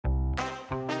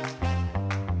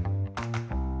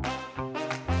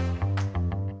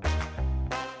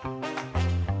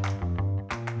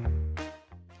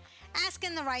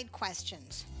asking the right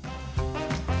questions.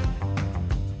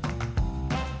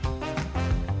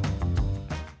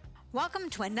 Welcome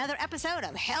to another episode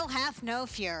of Hell Hath No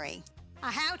Fury,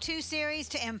 a how-to series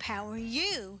to empower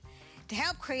you to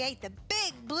help create the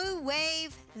big blue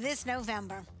wave this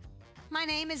November. My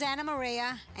name is Anna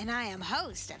Maria, and I am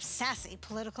host of Sassy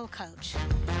Political Coach.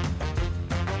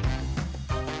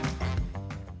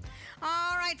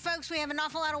 All right, folks, we have an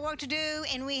awful lot of work to do,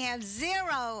 and we have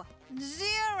zero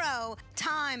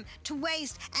time to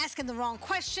waste asking the wrong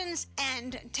questions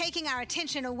and taking our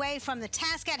attention away from the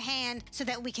task at hand so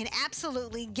that we can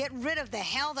absolutely get rid of the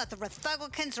hell that the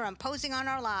Republicans are imposing on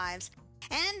our lives.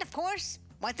 And, of course,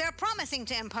 what they're promising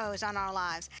to impose on our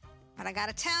lives. But I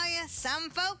gotta tell you, some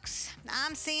folks,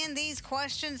 I'm seeing these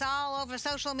questions all over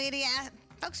social media.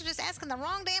 Folks are just asking the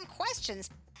wrong damn questions.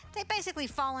 They basically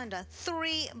fall into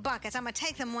three buckets. I'm gonna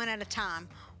take them one at a time.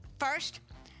 First,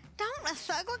 don't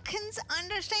Republicans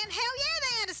understand? Hell yeah,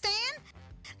 they understand.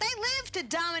 They live to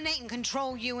dominate and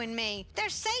control you and me. They're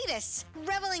sadists,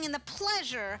 reveling in the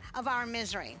pleasure of our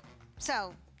misery.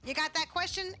 So, you got that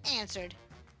question answered.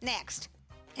 Next.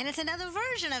 And it's another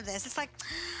version of this. It's like,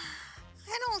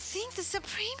 I don't think the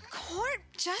Supreme Court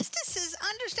justices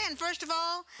understand. First of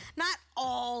all, not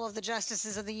all of the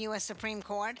justices of the U.S. Supreme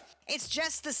Court. It's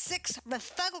just the 6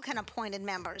 Republican-appointed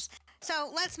members.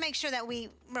 So let's make sure that we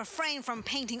refrain from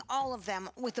painting all of them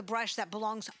with the brush that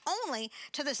belongs only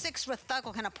to the 6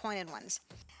 Republican-appointed ones.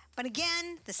 But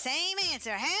again, the same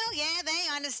answer. Hell yeah,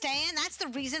 they understand. That's the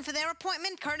reason for their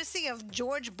appointment, courtesy of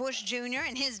George Bush Jr.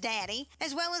 and his daddy,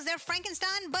 as well as their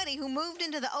Frankenstein buddy who moved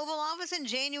into the Oval Office in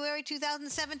January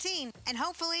 2017, and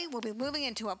hopefully will be moving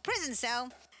into a prison cell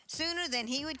sooner than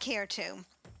he would care to.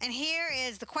 And here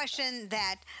is the question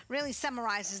that really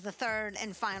summarizes the third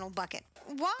and final bucket.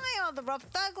 Why are the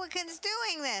Republicans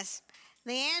doing this?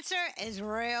 The answer is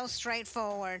real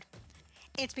straightforward.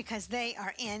 It's because they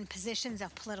are in positions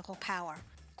of political power.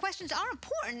 Questions are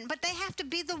important, but they have to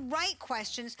be the right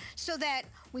questions so that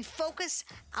we focus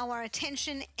our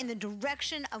attention in the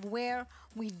direction of where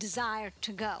we desire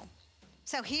to go.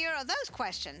 So here are those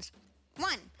questions.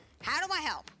 1, how do I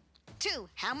help? 2,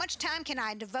 how much time can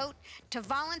I devote to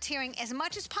volunteering as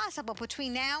much as possible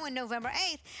between now and November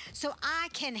 8th so I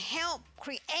can help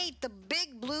create the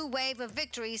big blue wave of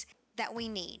victories that we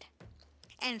need?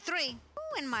 And 3,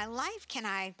 who in my life can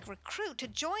I recruit to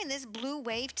join this blue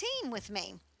wave team with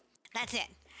me? That's it.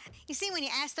 You see, when you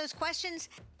ask those questions,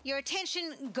 your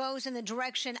attention goes in the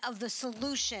direction of the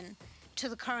solution to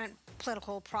the current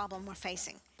political problem we're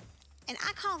facing. And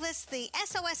I call this the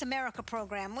SOS America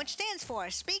program, which stands for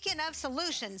Speaking of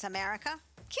Solutions, America.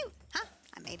 Cute, huh?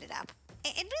 I made it up.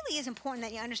 It really is important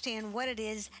that you understand what it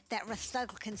is that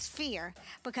Republicans fear,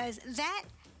 because that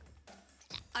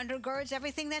undergirds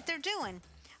everything that they're doing.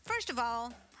 First of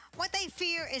all, what they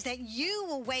fear is that you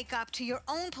will wake up to your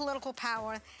own political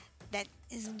power that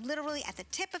is literally at the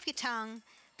tip of your tongue,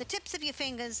 the tips of your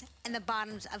fingers, and the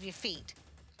bottoms of your feet.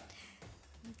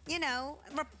 You know,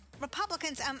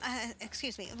 Republicans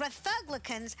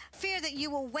fear that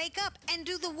you will wake up and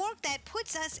do the work that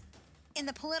puts us in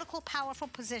the political powerful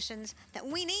positions that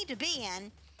we need to be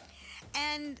in,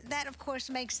 and that, of course,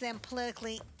 makes them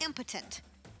politically impotent,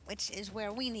 which is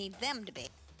where we need them to be.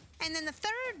 And then the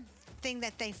third thing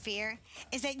that they fear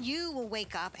is that you will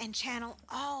wake up and channel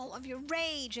all of your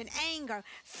rage and anger,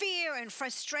 fear and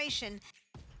frustration,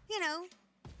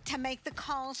 to make the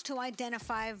calls to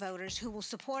identify voters who will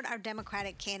support our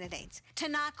Democratic candidates, to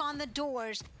knock on the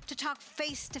doors, to talk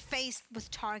face-to-face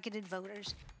with targeted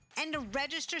voters, and to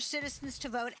register citizens to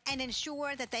vote and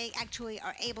ensure that they actually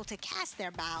are able to cast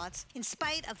their ballots in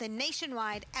spite of the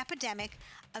nationwide epidemic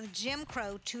of Jim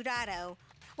Crow 2.0,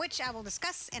 which I will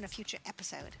discuss in a future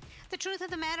episode. The truth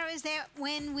of the matter is that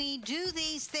when we do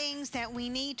these things that we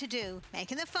need to do,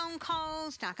 making the phone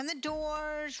calls, knocking the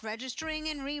doors, registering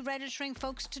and re-registering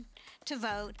folks to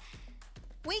vote,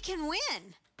 we can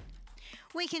win.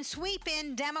 We can sweep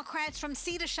in Democrats from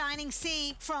sea to shining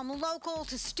sea, from local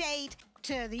to state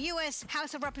to the U.S.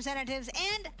 House of Representatives,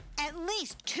 and at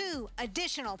least 2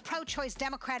 additional pro-choice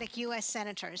Democratic U.S.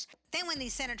 senators. Then when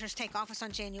these senators take office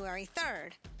on January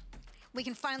 3rd, we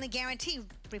can finally guarantee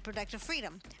reproductive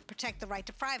freedom, protect the right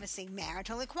to privacy,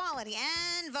 marital equality,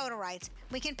 and voter rights.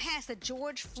 We can pass the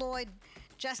George Floyd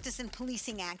Justice and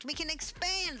Policing Act. We can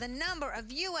expand the number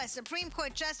of U.S. Supreme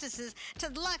Court justices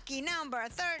to the lucky number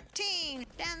 13.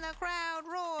 And the crowd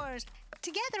roars.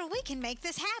 Together we can make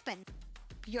this happen.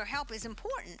 Your help is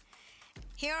important.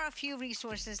 Here are a few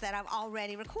resources that I've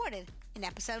already recorded. In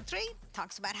episode 3,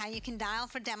 talks about how you can dial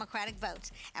for Democratic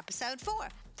votes. Episode 4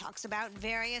 talks about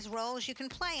various roles you can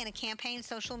play in a campaign,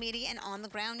 social media, and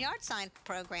on-the-ground yard sign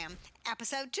program.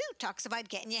 Episode 2 talks about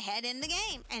getting your head in the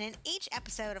game. And in each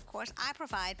episode, of course, I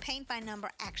provide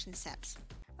paint-by-number action steps.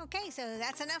 Okay, so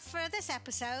that's enough for this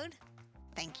episode.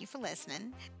 Thank you for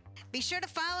listening. Be sure to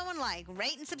follow and like,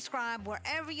 rate, and subscribe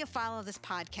wherever you follow this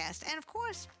podcast. And, of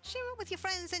course, share it with your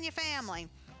friends and your family.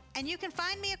 And you can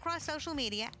find me across social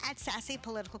media at Sassy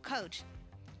Political Coach.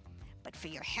 But for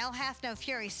your Hell Hath No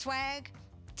Fury swag,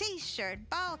 t-shirt,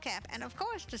 ball cap, and of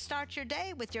course to start your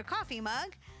day with your coffee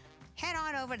mug, head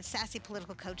on over to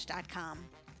sassypoliticalcoach.com.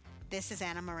 This is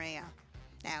Anna Maria.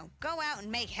 Now go out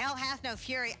and make Hell Hath No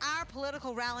Fury our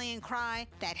political rallying cry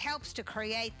that helps to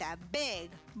create the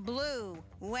big blue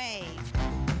wave.